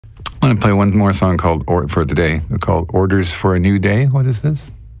going to play one more song for today, called Orders for a New Day. What is this?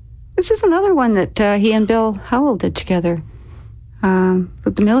 This is another one that he and Bill Howell did together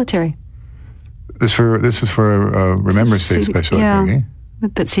with the military. This is for a Remembrance Day special, I think,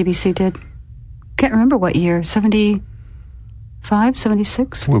 that CBC did. Can't remember what year, 75,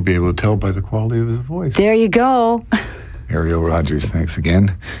 76? We'll be able to tell by the quality of his voice. There you go. Ariel Rogers, thanks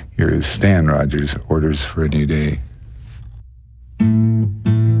again. Here is Stan Rogers, Orders for a New Day.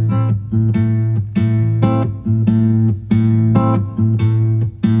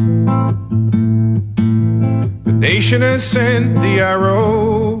 The nation has sent the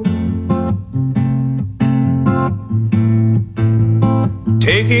arrow,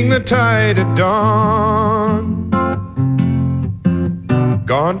 taking the tide at dawn.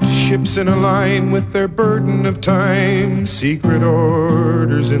 Gaunt ships in a line with their burden of time, secret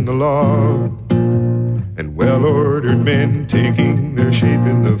orders in the log, and well-ordered men taking their shape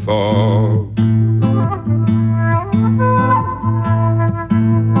in the fog.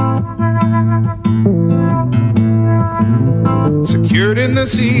 Secured in the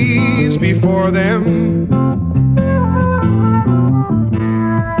seas before them,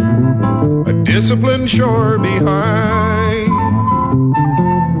 a disciplined shore behind.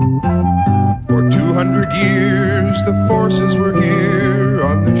 For 200 years the forces were here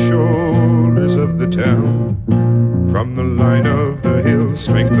on the shoulders of the town. From the line of the hills,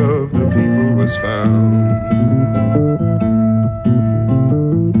 strength of the people was found.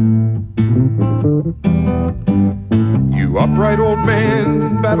 You upright old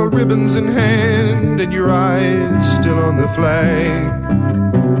man, battle ribbons in hand, and your eyes still on the flag.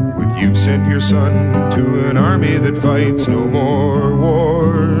 Would you send your son to an army that fights no more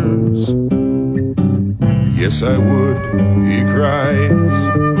wars? Yes, I would, he cries,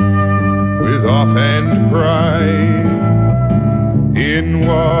 with offhand pride in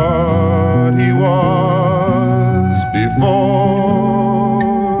what he was before.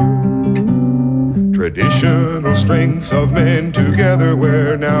 Traditional strengths of men together,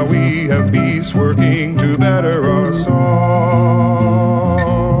 where now we have peace working to better us all.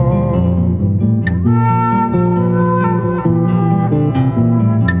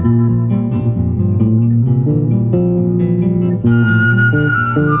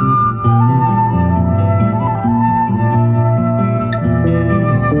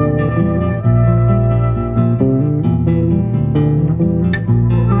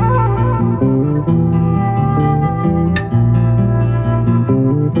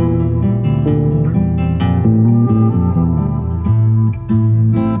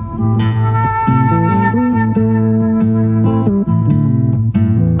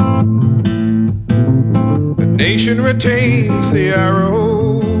 Nation retains the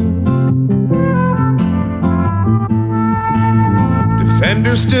arrow,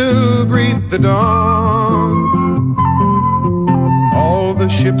 defenders still greet the dawn. All the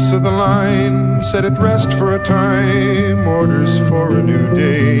ships of the line set at rest for a time, orders for a new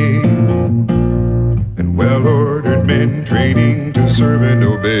day, and well-ordered men training to serve and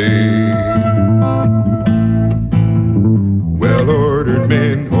obey. Well-ordered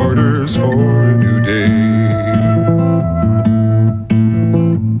men, orders for a new day.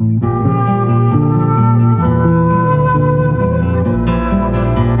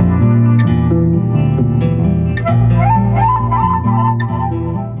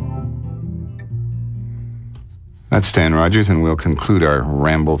 That's Stan Rogers, and we'll conclude our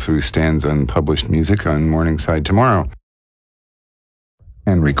ramble through Stan's unpublished music on Morningside tomorrow.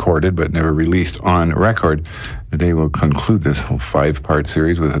 And recorded, but never released on record. Today we'll conclude this whole 5-part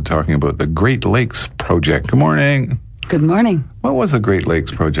series with talking about the Great Lakes Project. Good morning. Good morning. What was the Great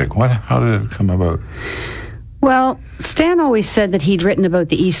Lakes Project? How did it come about? Well, Stan always said that he'd written about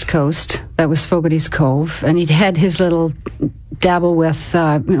the East Coast. That was Fogarty's Cove. And he'd had his little dabble with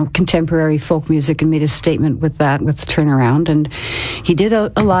contemporary folk music and made a statement with that, with Turnaround. And he did a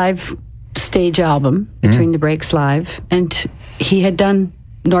live stage album, Between the Breaks Live. And he had done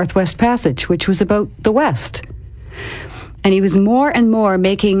Northwest Passage, which was about the West. And he was more and more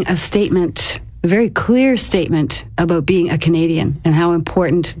making a statement, a very clear statement about being a Canadian and how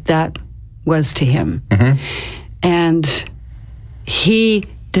important that was to him. And he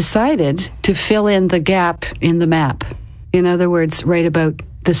decided to fill in the gap in the map. In other words, write about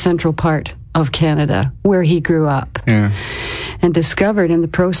the central part of Canada, where he grew up. And discovered in the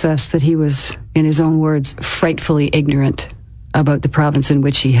process that he was, in his own words, frightfully ignorant about the province in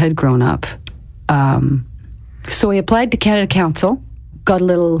which he had grown up. So he applied to Canada Council, got a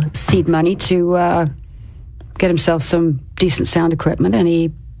little seed money to get himself some decent sound equipment, and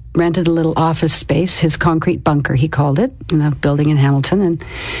he rented a little office space, his concrete bunker, he called it, in a building in Hamilton, and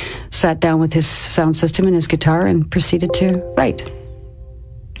sat down with his sound system and his guitar and proceeded to write.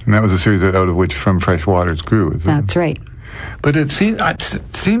 And that was a series out of which From Fresh Waters grew, isn't it? That's right. But it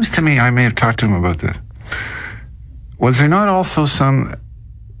seems to me, I may have talked to him about this, was there not also some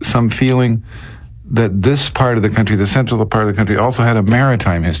feeling that this part of the country, the central part of the country, also had a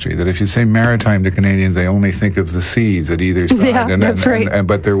maritime history? That if you say maritime to Canadians, they only think of the seas at either side. Yeah, that's right.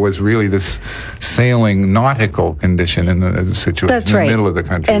 But there was really this sailing nautical condition in the situation that's in right. the middle of the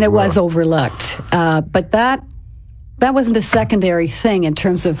country. And it well. was overlooked. But that wasn't a secondary thing in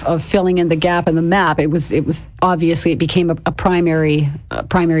terms of filling in the gap in the map. It was obviously it became a primary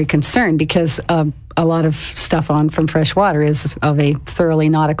concern because a lot of stuff on From Fresh Water is of a thoroughly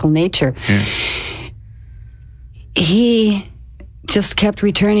nautical nature. Yeah. He just kept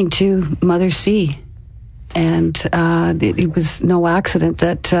returning to Mother Sea, and it was no accident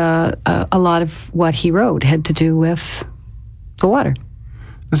that a lot of what he wrote had to do with the water.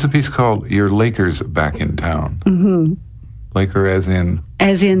 There's a piece called "Your Lakers Back in Town." Mm-hmm. Laker, as in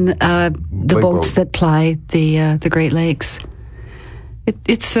the boats that ply the Great Lakes.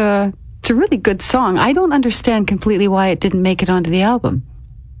 It's a really good song. I don't understand completely why it didn't make it onto the album,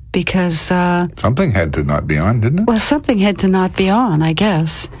 because something had to not be on, didn't it? Well, something had to not be on, I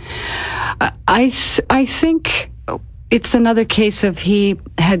guess. I think it's another case of he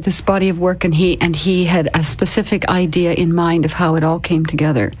had this body of work and he had a specific idea in mind of how it all came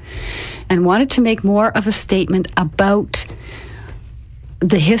together, and wanted to make more of a statement about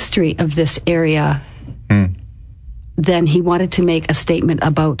the history of this area than he wanted to make a statement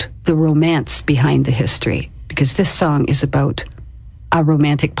about the romance behind the history, because this song is about a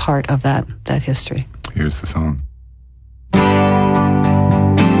romantic part of that history. Here's the song.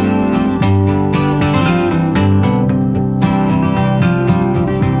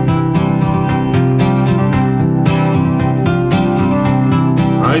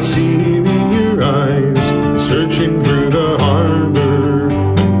 I see him in your eyes, searching through the harbor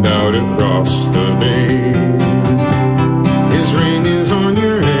and out across the bay. His ring is on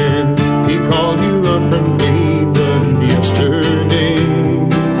your hand, he called you up from England yesterday.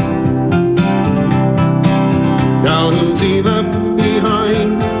 Now who's he left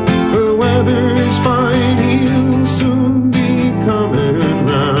behind? The weather is fine, he'll soon be coming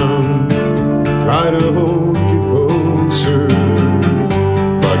round. Try to hold you closer,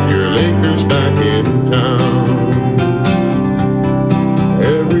 back in town.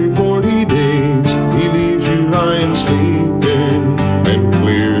 Every 40 days he leaves you lying sleeping and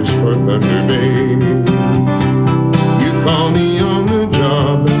clears for Thunder Bay. You call me on the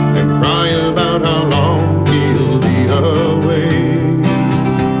job and cry about how long he'll be away.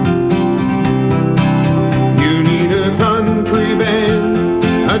 You need a country band,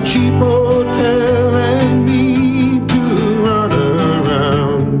 a cheap hotel, and me to run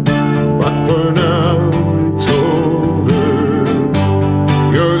around. But for now, it's over.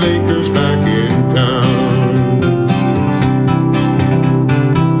 Your Lakers back in town.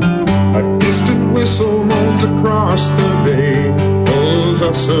 A distant whistle moans across the bay, pulls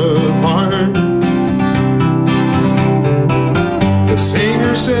us apart. The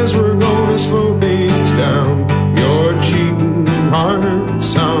singer says we're gonna slow things down. Your cheating heart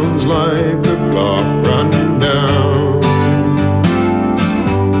sounds like a clock running down.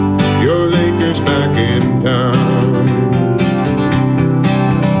 Back in town.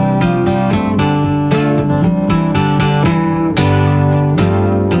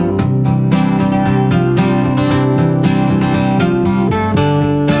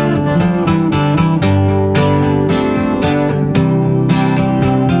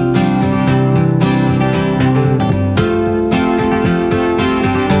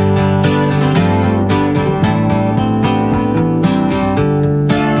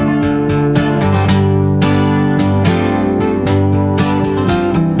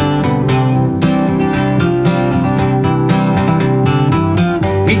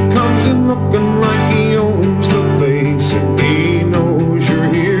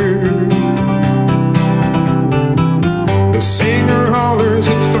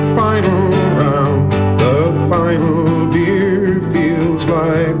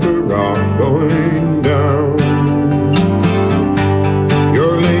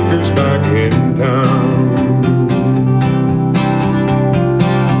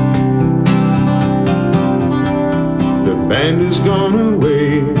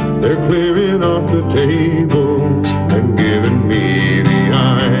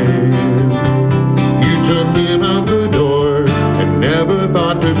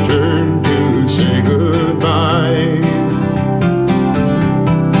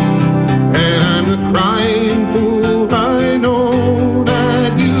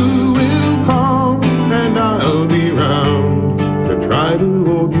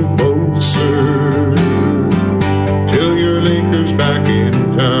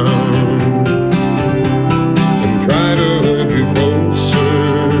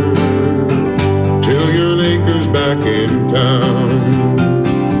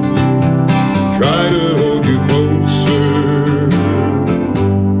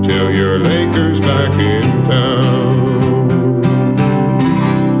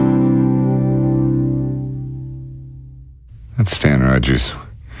 That's Stan Rogers.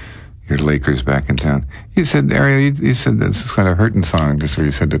 Your Lakers back in town. You said, Ariel, you said this is kind of a hurting song, just where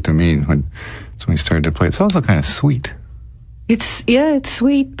you said that to me when we started to play. It's also kind of sweet. It's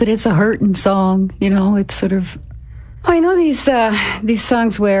sweet, but it's a hurting song. It's sort of. I know these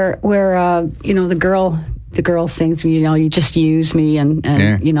songs where the girl sings, you just use me, and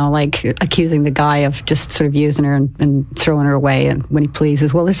like accusing the guy of just sort of using her and throwing her away, and when he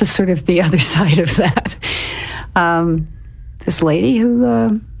pleases. Well, there's just sort of the other side of that. This lady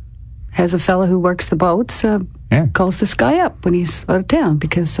who has a fella who works the boats calls this guy up when he's out of town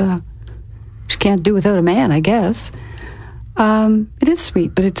because she can't do without a man, I guess. It is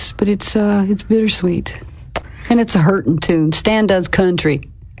sweet, but it's bittersweet, and it's a hurting tune. Stan does country.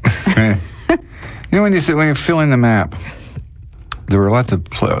 When you're filling the map, there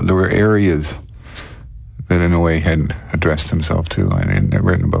were areas that in a way had addressed himself to. I had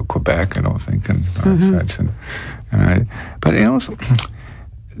written about Quebec, I don't think, and such. But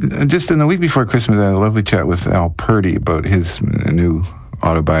just in the week before Christmas, I had a lovely chat with Al Purdy about his new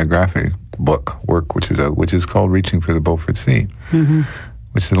autobiography work, which is called "Reaching for the Beaufort Sea,"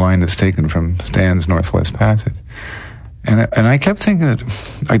 which is a line that's taken from Stan's Northwest Passage. And I kept thinking that,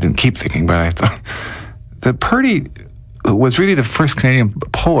 I didn't keep thinking, but I thought that Purdy was really the first Canadian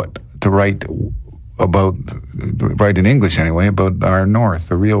poet to write in English anyway, about our north,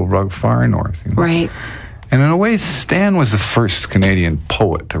 the real far north. Right. And in a way, Stan was the first Canadian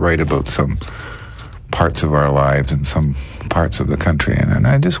poet to write about some parts of our lives and some parts of the country. And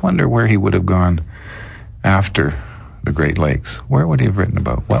I just wonder where he would have gone after the Great Lakes. Where would he have written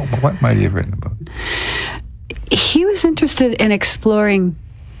about? What might he have written about? He was interested in exploring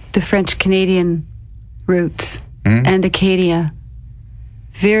the French-Canadian roots and Acadia.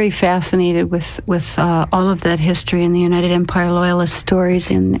 Very fascinated with all of that history in the United Empire Loyalist stories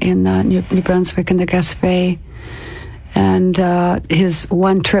in New Brunswick and the Gaspé. And his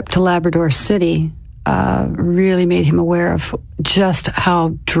one trip to Labrador City really made him aware of just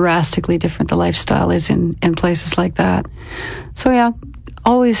how drastically different the lifestyle is in places like that. So yeah,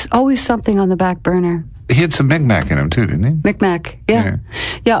 always something on the back burner. He had some Micmac in him too, didn't he? Micmac, yeah.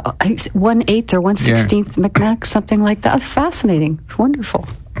 1/8 or 1/16 Micmac, something like that. Fascinating. It's wonderful.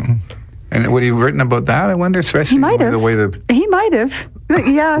 And would he have written about that? I wonder, especially he might have. The way he might have.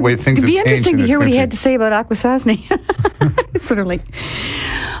 Yeah, the way things it'd be have interesting to hear what he country. had to say about Akwesasne. It's sort of like,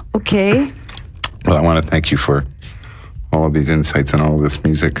 okay. Well, I want to thank you for all of these insights and all of this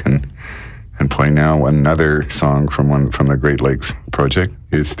music, and play now another song from the Great Lakes Project.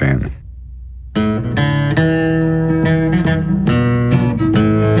 Here's Stan.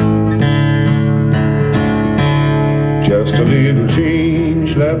 Just a little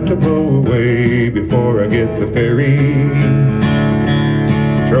change left to blow away before I get the ferry.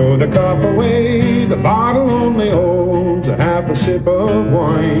 Throw the cup away, the bottle only holds a half a sip of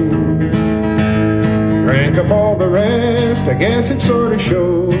wine. Drank up all the rest, I guess it sort of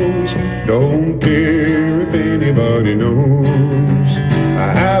shows. Don't care if anybody knows.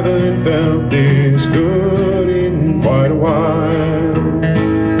 I haven't felt this good in quite a while.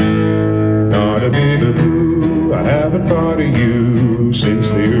 Not a bit of blue, I haven't thought of you since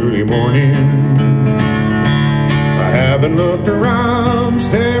the early morning. I haven't looked around,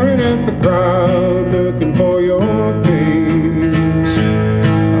 staring at the crowd, looking for your face.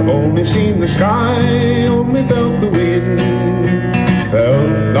 I've only seen the sky, only felt the wind,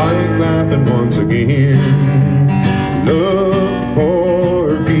 felt like laughing once again. Looked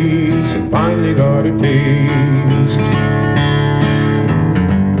for peace and finally got a taste.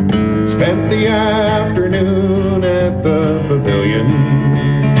 Spent the afternoon at the pavilion,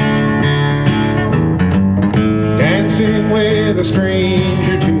 dancing with a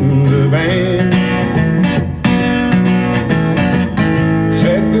stranger to the band.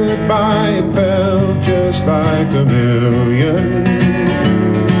 Said goodbye and felt just like a million,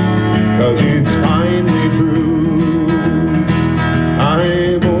 'cause it's finally true,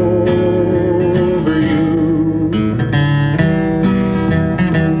 I'm over you.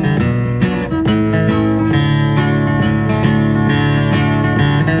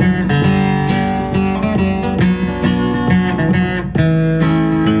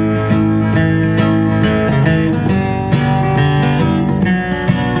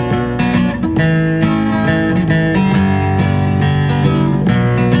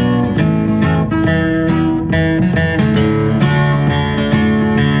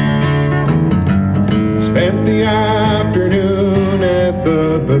 Spent the afternoon at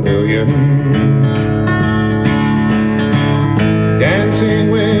the pavilion,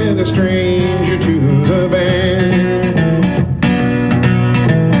 dancing with a stranger to the band.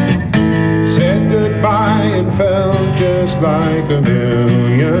 Said goodbye and felt just like a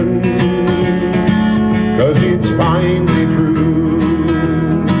million, 'cause it's finally true.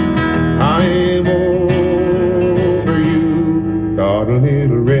 I'm over you. Got a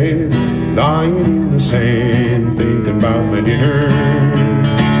little red lying in the sand, thinking about my dinner.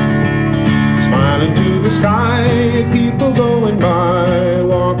 Smiling to the sky at people going by,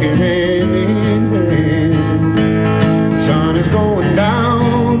 walking hand in hand. The sun is going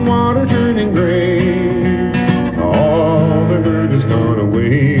down, water turning gray. All the hurt has gone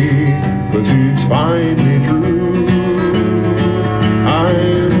away, 'cause it's finally true.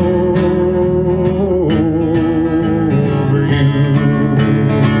 I'm over you.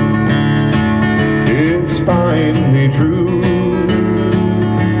 It's finally true.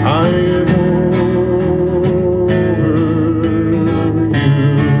 I'm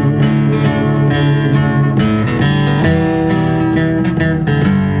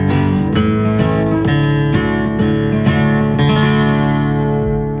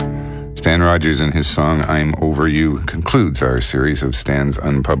Stan Rogers and his song I'm Over You concludes our series of Stan's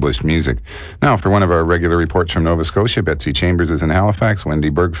unpublished music. Now, for one of our regular reports from Nova Scotia, Betsy Chambers is in Halifax,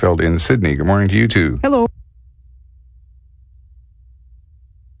 Wendy Bergfeld in Sydney. Good morning to you two. Hello.